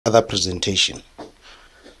Other presentation.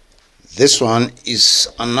 This one is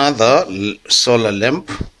another solar lamp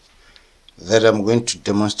that I'm going to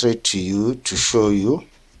demonstrate to you to show you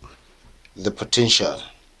the potential.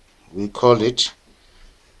 We call it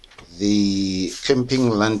the camping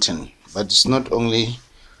lantern, but it's not only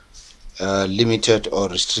limited or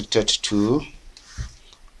restricted to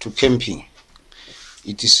camping.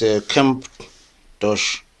 It is a camp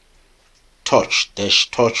torch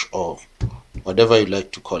or whatever you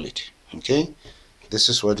like to call it. Okay, this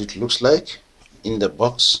is what it looks like in the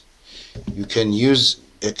box. You can use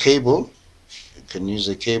a cable.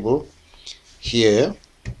 Here.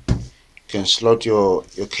 You can slot your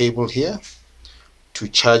cable here to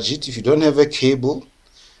charge it. If you don't have a cable,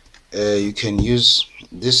 you can use,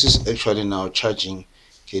 this is actually now charging.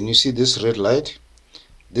 Can you see this red light?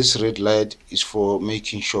 This red light is for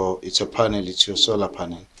making sure it's a panel, it's your solar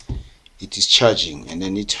panel. It is charging, and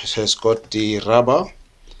then it has got the rubber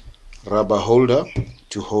holder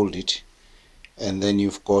to hold it, and then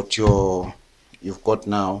you've got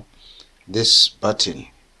now this button.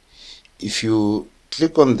 If you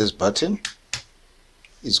click on this button,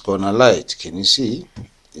 it's gonna light. Can you see?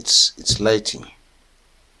 It's lighting,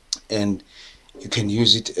 and you can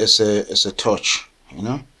use it as a torch,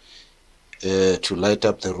 to light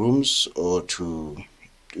up the rooms, or to,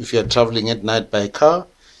 if you're traveling at night by car,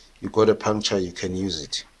 you got a puncture, you can use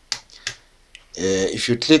it. If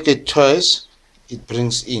you click it twice, it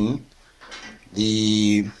brings in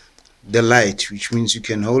the light, which means you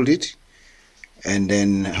can hold it, and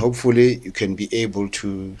then hopefully you can be able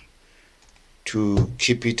to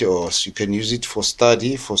keep it, or you can use it for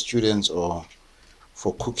study for students, or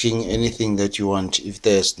for cooking, anything that you want, if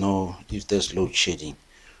there's load shedding.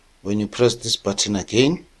 When you press this button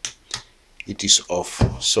again, it is off.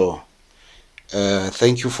 So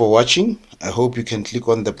thank you for watching. I hope you can click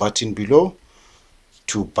on the button below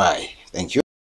to buy. Thank you.